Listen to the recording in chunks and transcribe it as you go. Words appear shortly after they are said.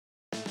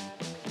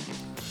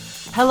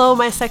Hello,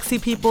 my sexy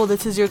people.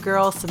 This is your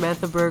girl,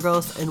 Samantha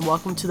Burgos, and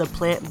welcome to the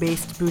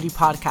Plant-Based Booty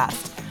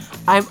Podcast.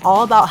 I'm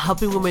all about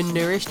helping women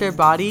nourish their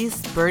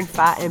bodies, burn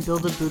fat, and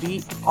build a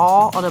booty,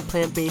 all on a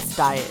plant-based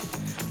diet.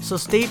 So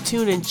stay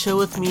tuned and chill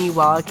with me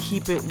while I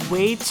keep it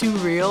way too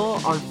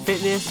real on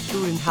fitness,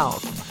 food, and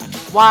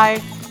health.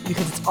 Why?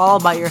 Because it's all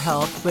about your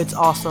health, but it's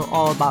also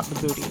all about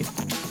the booty.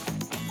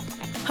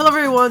 Hello,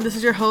 everyone. This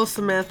is your host,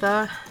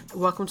 Samantha.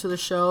 Welcome to the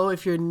show.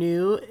 If you're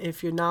new,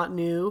 if you're not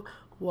new,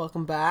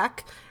 welcome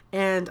back.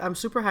 And I'm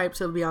super hyped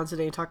to be on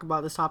today and talk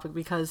about this topic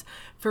because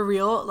for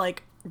real,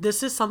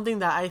 this is something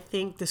that I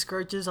think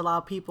discourages a lot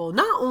of people,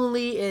 not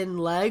only in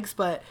legs,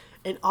 but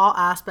in all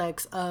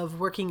aspects of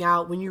working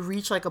out. When you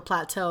reach a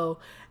plateau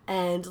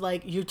and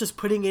you're just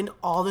putting in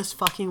all this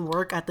fucking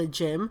work at the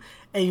gym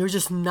and you're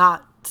just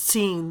not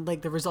seeing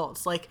the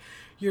results.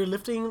 You're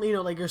lifting,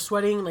 you're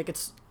sweating,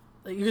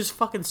 you're just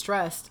fucking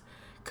stressed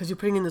because you're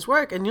putting in this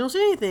work and you don't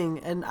see anything.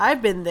 And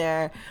I've been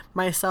there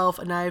myself,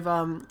 and I've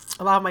a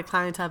lot of my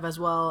clients have as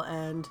well.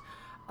 And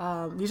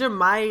these are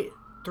my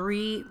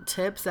 3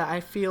 tips that I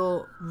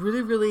feel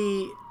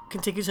really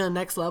can take you to the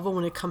next level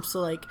when it comes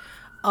to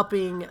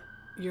upping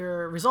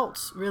your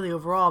results really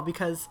overall.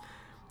 Because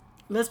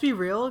let's be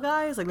real,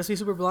 guys, let's be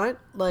super blunt.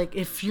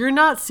 If you're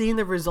not seeing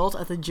the results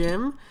at the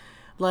gym,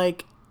 I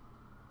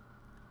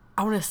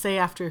want to say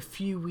after a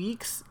few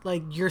weeks,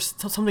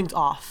 something's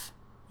off.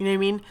 You know what I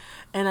mean?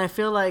 And I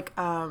feel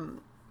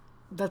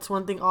that's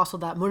one thing also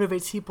that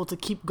motivates people to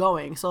keep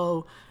going.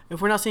 So if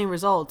we're not seeing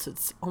results,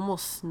 it's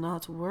almost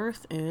not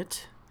worth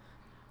it,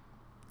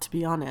 to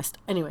be honest.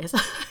 Anyways,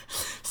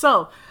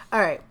 so,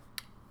 all right.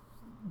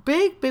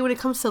 Big when it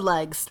comes to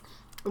legs.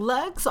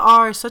 Legs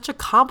are such a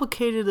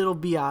complicated little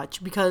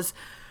biatch because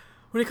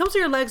when it comes to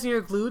your legs and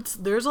your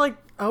glutes, there's I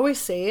always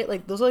say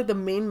it, those are the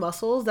main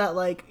muscles that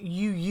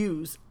you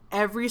use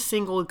every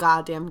single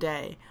goddamn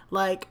day,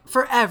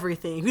 for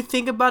everything. If you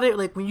think about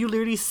it, when you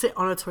literally sit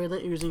on a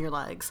toilet, you're using your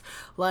legs.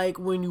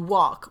 When you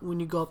walk, when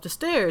you go up the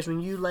stairs,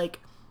 when you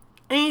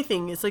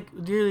anything, it's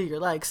literally your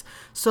legs.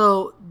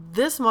 So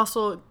this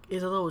muscle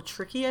is a little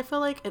tricky, I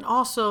feel and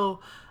also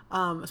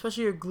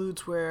especially your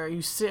glutes, where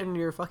you sit in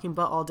your fucking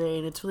butt all day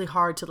and it's really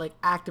hard to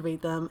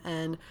activate them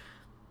and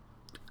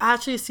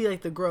actually see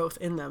the growth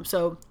in them.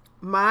 So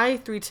my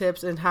 3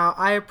 tips and how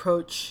I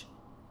approach,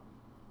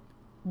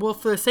 well,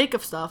 for the sake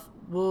of stuff,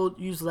 we'll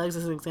use legs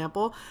as an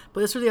example, but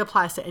this really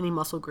applies to any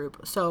muscle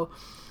group. So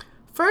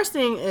first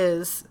thing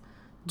is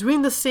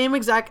doing the same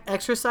exact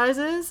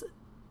exercises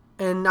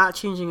and not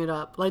changing it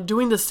up,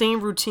 doing the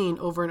same routine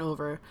over and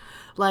over.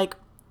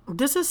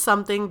 This is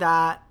something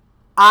that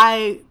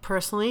I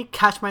personally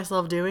catch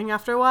myself doing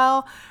after a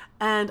while,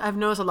 and I've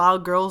noticed a lot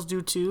of girls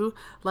do too.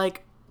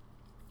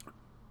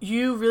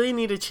 You really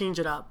need to change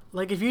it up.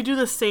 If you do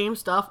the same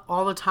stuff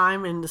all the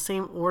time in the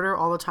same order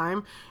all the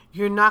time,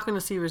 you're not going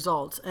to see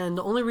results. And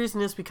the only reason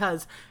is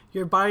because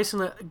your body's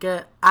going to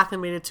get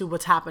acclimated to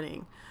what's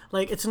happening.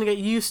 It's going to get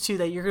used to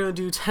that you're going to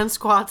do 10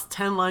 squats,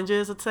 10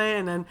 lunges, let's say,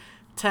 and then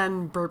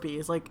 10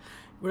 burpees,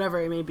 whatever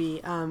it may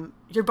be.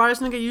 Your body's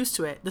going to get used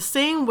to it. The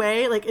same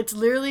way, it's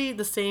literally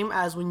the same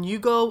as when you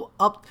go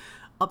up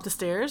the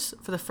stairs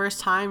for the first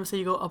time. Say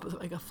you go up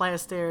a flight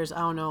of stairs, I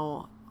don't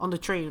know, on the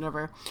train,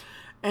 whatever.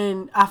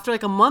 And after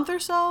a month or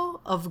so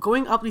of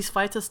going up these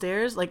flights of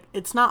stairs,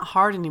 it's not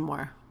hard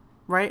anymore,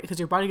 right? Because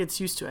your body gets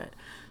used to it.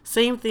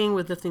 Same thing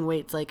with lifting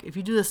weights. If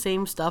you do the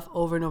same stuff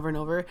over and over and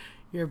over,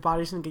 your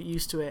body's going to get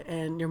used to it,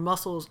 and your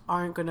muscles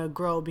aren't going to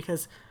grow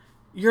because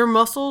your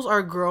muscles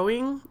are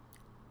growing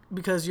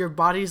because your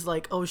body's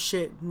oh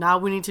shit, now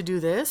we need to do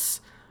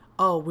this.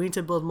 Oh, we need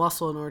to build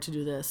muscle in order to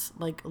do this.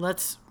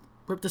 Let's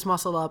rip this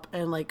muscle up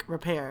and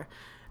repair.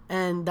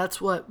 And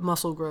that's what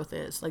muscle growth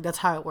is. That's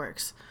how it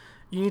works.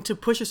 You need to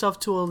push yourself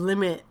to a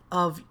limit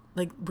of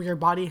where your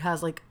body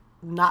has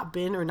not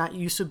been or not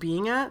used to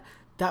being at.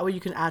 That way you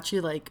can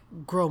actually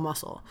grow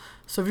muscle.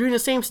 So if you're doing the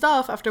same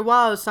stuff, after a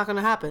while, it's not going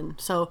to happen.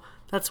 So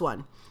that's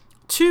 1.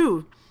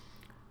 2,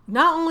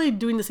 not only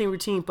doing the same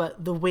routine,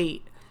 but the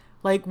weight.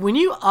 When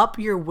you up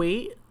your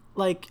weight,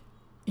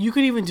 you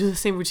could even do the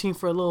same routine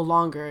for a little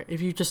longer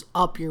if you just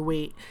up your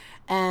weight.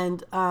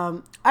 And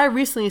I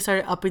recently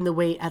started upping the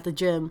weight at the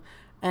gym,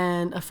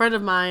 and a friend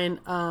of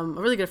mine, a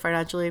really good friend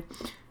actually,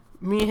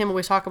 me and him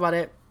always talk about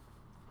it,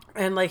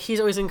 and he's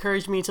always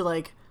encouraged me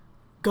to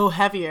go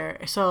heavier.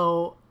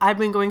 So I've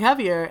been going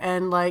heavier,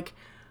 and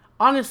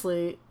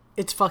honestly,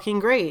 it's fucking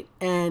great.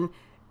 And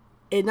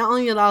it not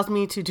only allows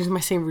me to do my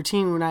same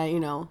routine when I,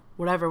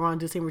 whatever, want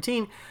to do the same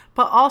routine,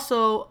 but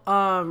also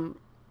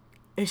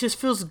it just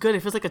feels good. It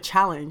feels like a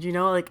challenge,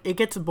 it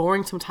gets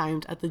boring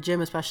sometimes at the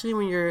gym, especially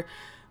when you're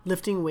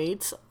lifting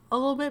weights a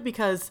little bit,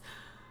 because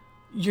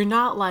you're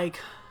not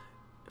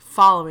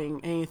following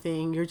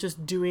anything. You're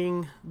just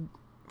doing,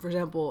 for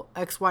example,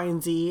 X, Y,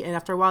 and Z, and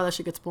after a while that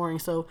shit gets boring.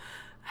 So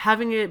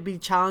having it be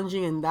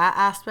challenging in that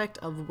aspect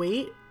of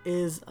weight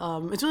is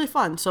it's really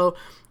fun. So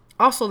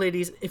also,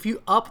 ladies, if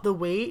you up the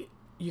weight,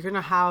 you're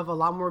gonna have a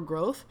lot more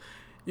growth.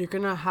 You're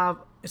gonna have,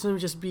 it's gonna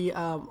just be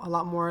a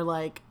lot more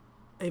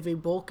of a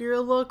bulkier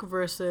look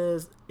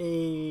versus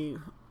a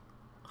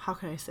how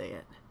can I say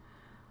it?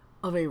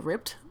 Of a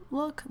ripped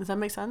look. Does that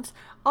make sense?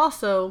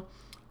 Also,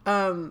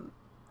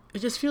 it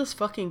just feels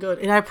fucking good.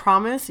 And I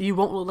promise you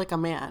won't look like a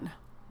man.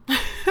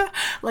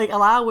 Like, a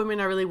lot of women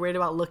are really worried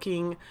about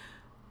looking,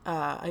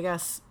 I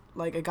guess,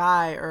 like a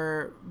guy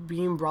or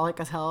being brolic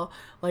as hell.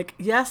 Like,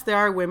 yes, there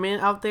are women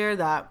out there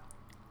that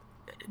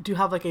do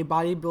have like a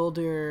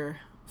bodybuilder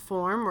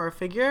form or a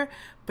figure,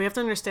 but you have to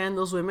understand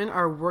those women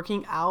are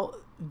working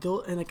out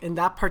in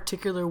that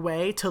particular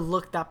way to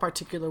look that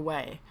particular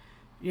way.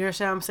 You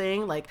understand what I'm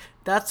saying? Like,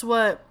 that's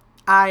what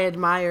I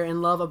admire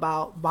and love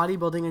about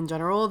bodybuilding in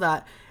general,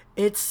 that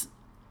it's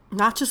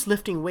not just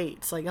lifting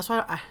weights. Like, that's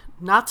why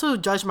not to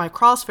judge my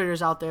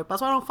CrossFitters out there, but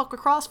that's why I don't fuck with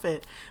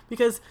CrossFit,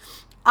 because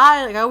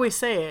I always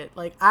say it,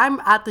 like, I'm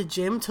at the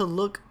gym to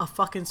look a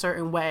fucking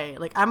certain way.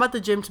 Like, I'm at the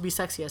gym to be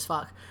sexy as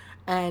fuck.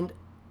 And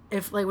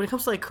if, like, when it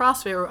comes to like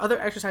CrossFit or other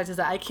exercises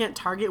that I can't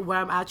target what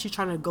I'm actually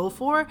trying to go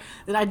for,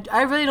 then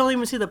I really don't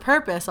even see the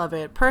purpose of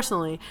it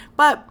personally.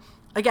 But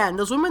again,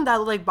 those women that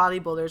look like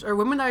bodybuilders or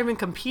women that are even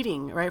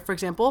competing, right? For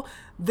example,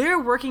 they're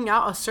working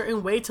out a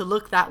certain way to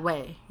look that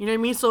way. You know what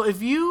I mean? So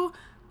if you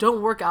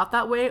don't work out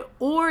that way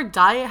or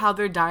diet how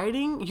they're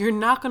dieting, you're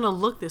not going to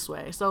look this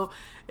way. So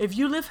if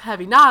you lift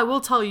heavy, now I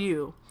will tell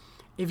you,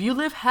 if you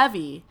lift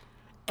heavy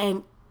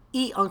and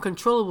eat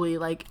uncontrollably,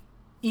 like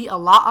eat a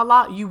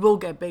lot, you will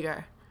get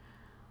bigger.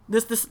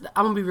 This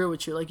I'm gonna be real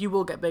with you, like, you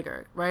will get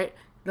bigger, right?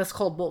 That's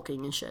called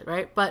bulking and shit,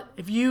 right? But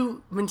if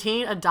you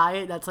maintain a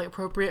diet that's like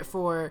appropriate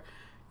for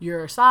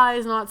your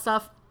size and all that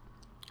stuff,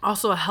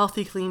 also a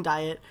healthy, clean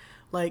diet,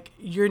 like,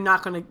 you're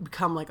not gonna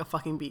become like a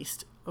fucking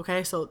beast.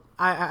 Okay, so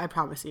I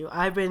promise you,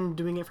 I've been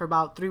doing it for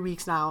about 3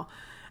 weeks now,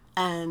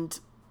 and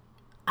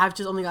I've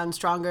just only gotten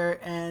stronger,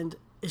 and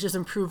it's just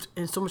improved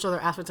in so much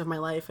other aspects of my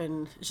life,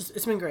 and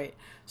it's been great.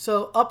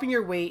 So upping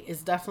your weight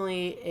is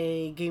definitely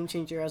a game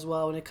changer as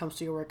well when it comes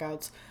to your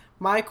workouts.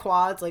 My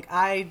quads, like,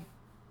 I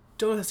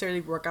don't necessarily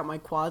work out my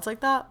quads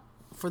like that.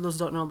 For those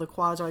who don't know, the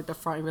quads are like the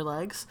front of your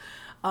legs.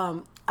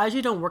 I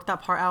actually don't work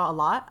that part out a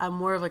lot. I'm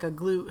more of like a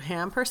glute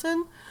ham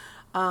person.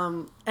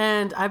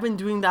 And I've been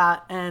doing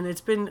that, and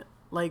it's been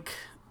like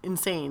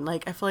insane.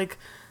 Like, I feel like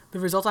the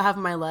results I have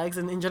in my legs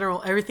and in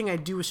general, everything I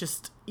do is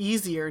just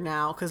easier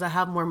now because I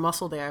have more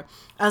muscle there,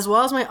 as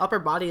well as my upper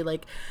body.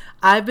 Like,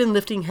 I've been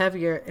lifting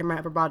heavier in my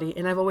upper body,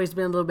 and I've always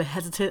been a little bit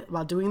hesitant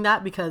about doing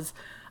that because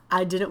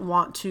I didn't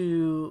want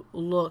to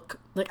look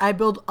like I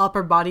build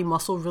upper body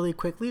muscle really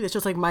quickly. It's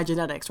just like my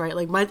genetics, right?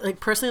 Like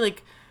personally,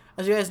 like,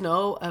 as you guys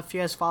know, if you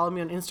guys follow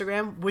me on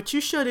Instagram, which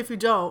you should, if you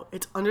don't,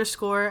 it's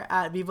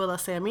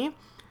 _@Viva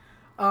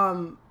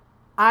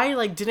I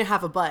like didn't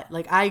have a butt.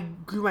 Like, I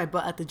grew my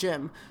butt at the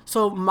gym.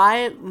 So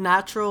my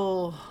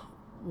natural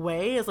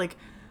way is like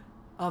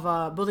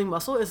of building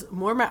muscle is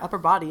more my upper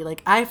body.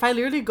 Like, if I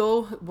literally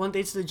go one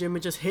day to the gym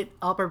and just hit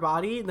upper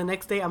body, the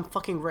next day I'm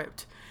fucking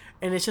ripped.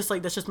 And it's just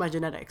like, that's just my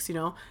genetics, you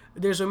know?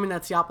 There's women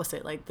that's the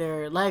opposite. Like,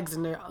 their legs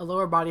and their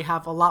lower body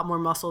have a lot more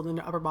muscle than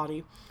their upper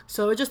body.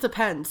 So it just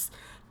depends.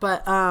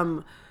 But,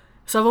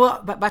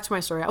 so back to my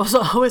story. I was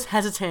always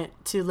hesitant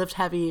to lift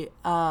heavy,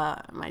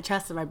 my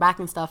chest and my back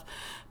and stuff.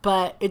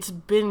 But it's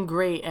been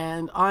great.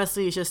 And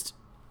honestly, it's just,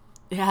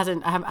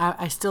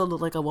 I still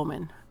look like a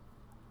woman,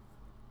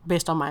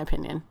 based on my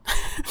opinion.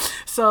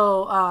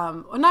 So,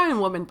 well, not even a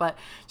woman, but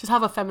just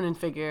have a feminine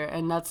figure.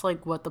 And that's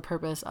like what the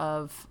purpose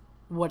of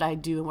what I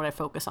do and what I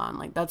focus on.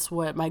 Like, that's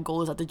what my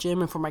goal is at the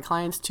gym and for my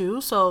clients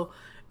too. So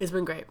it's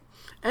been great.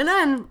 And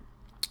then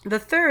the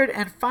third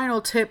and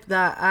final tip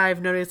that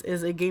I've noticed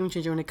is a game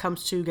changer when it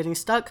comes to getting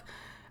stuck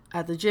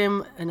at the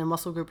gym and a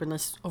muscle group and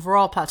this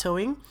overall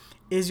plateauing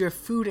is your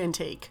food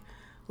intake.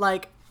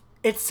 Like,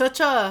 it's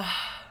such a,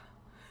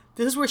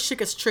 this is where shit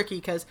gets tricky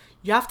because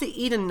you have to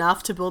eat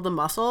enough to build the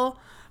muscle,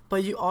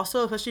 but you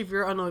also, especially if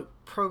you're on a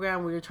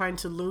program where you're trying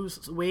to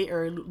lose weight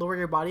or lower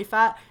your body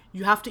fat,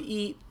 you have to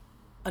eat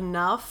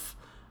enough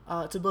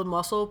to build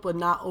muscle, but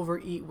not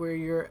overeat where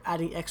you're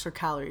adding extra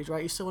calories,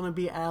 right? You still want to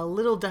be at a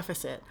little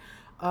deficit,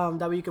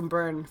 that way you can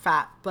burn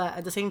fat. But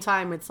at the same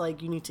time, it's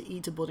like you need to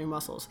eat to build your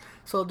muscles.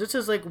 So this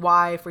is like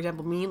why, for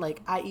example, me,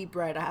 like, I eat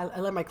bread. I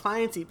let my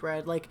clients eat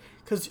bread, like,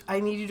 because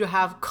I need you to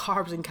have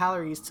carbs and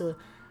calories to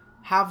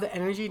have the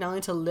energy not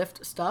only to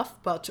lift stuff,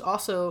 but to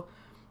also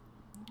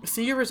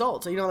see your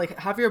results. You know, like,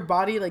 have your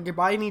body, like, your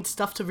body needs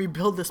stuff to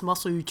rebuild this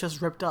muscle you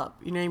just ripped up.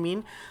 You know what I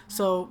mean?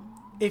 So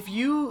if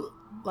you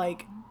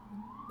like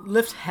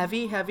lift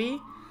heavy,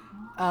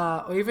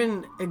 or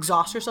even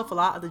exhaust yourself a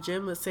lot at the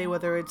gym, let's say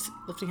whether it's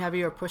lifting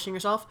heavy or pushing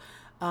yourself,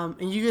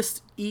 and you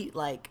just eat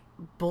like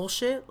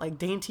bullshit, like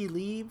dainty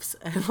leaves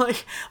and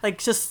like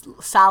just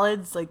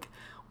salads, like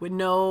with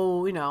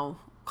no, you know,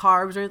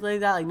 carbs or anything like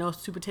that, like no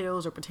sweet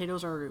potatoes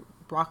or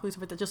broccoli,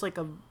 stuff like that, just like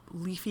a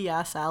leafy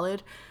ass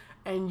salad,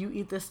 and you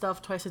eat this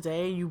stuff twice a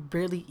day, you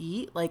barely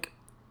eat, like,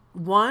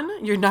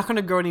 one, you're not going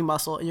to grow any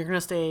muscle, and you're going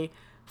to stay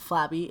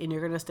flabby, and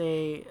you're going to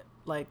stay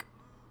like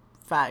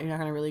fat. You're not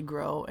going to really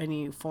grow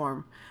any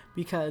form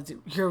because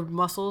your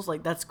muscles,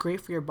 like, that's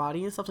great for your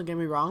body and stuff, don't get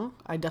me wrong,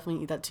 I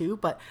definitely eat that too,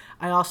 but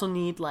I also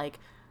need like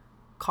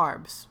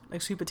carbs,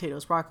 like sweet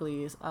potatoes,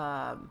 broccolis,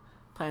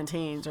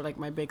 plantains are like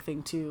my big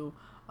thing too.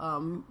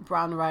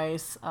 Brown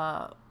rice,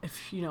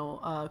 if you know,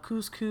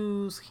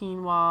 couscous,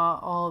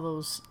 quinoa, all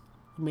those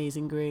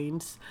amazing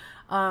grains.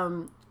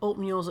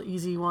 Oatmeal's an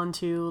easy one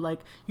too. Like,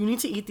 you need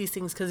to eat these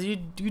things because you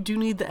do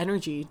need the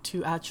energy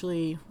to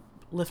actually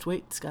lift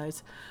weights,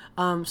 guys.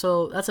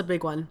 So that's a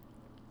big one.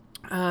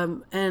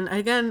 And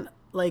again,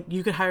 like,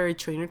 you could hire a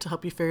trainer to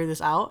help you figure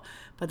this out,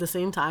 but at the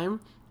same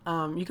time,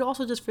 you could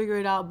also just figure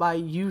it out by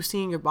you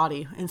seeing your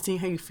body and seeing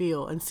how you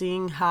feel and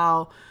seeing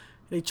how,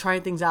 like,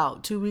 trying things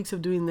out. 2 weeks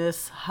of doing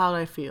this, how do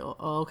I feel?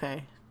 Oh,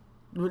 okay,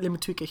 let me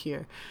tweak it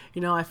here.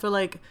 You know, I feel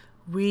like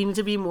we need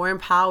to be more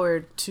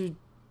empowered to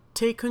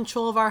take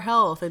control of our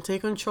health and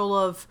take control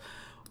of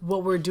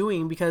what we're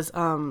doing, because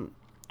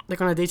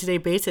like on a day-to-day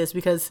basis,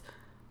 because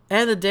at the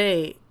end of the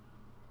day,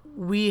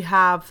 we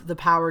have the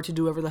power to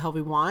do whatever the hell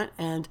we want.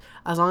 And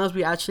as long as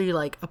we actually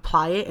like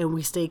apply it and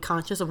we stay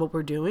conscious of what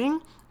we're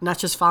doing, not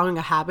just following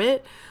a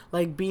habit,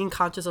 like being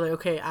conscious of like,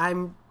 okay,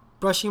 I'm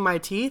brushing my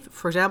teeth,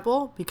 for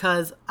example,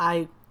 because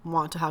I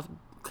want to have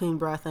clean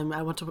breath and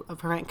I want to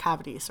prevent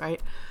cavities,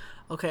 right?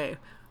 Okay,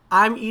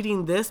 I'm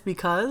eating this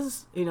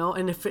because, you know,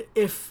 and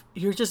if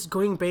you're just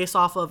going based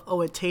off of,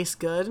 oh, it tastes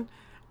good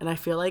and I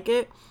feel like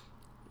it,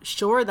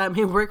 sure, that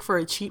may work for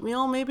a cheat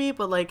meal maybe,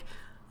 but like,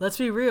 let's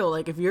be real.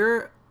 Like, if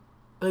you're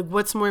like,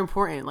 what's more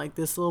important, like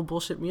this little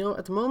bullshit meal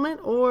at the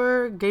moment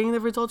or getting the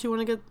results you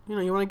want to get,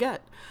 you want to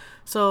get?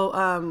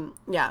 So,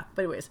 yeah,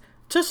 but anyways,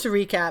 just to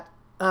recap,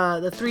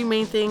 the 3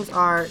 main things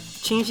are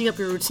changing up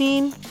your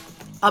routine,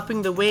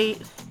 upping the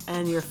weight,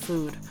 and your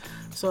food.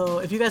 So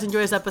if you guys enjoy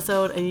this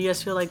episode and you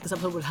guys feel like this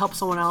episode would help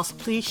someone else,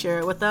 please share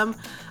it with them.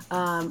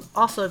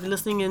 Also, if you're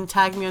listening in,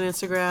 tag me on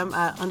Instagram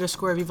at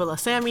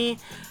 _VivaLaSammy,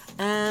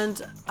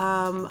 and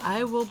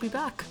I will be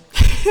back.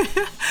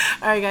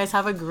 All right, guys,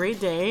 have a great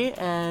day,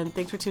 and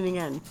thanks for tuning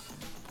in.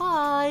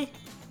 Bye.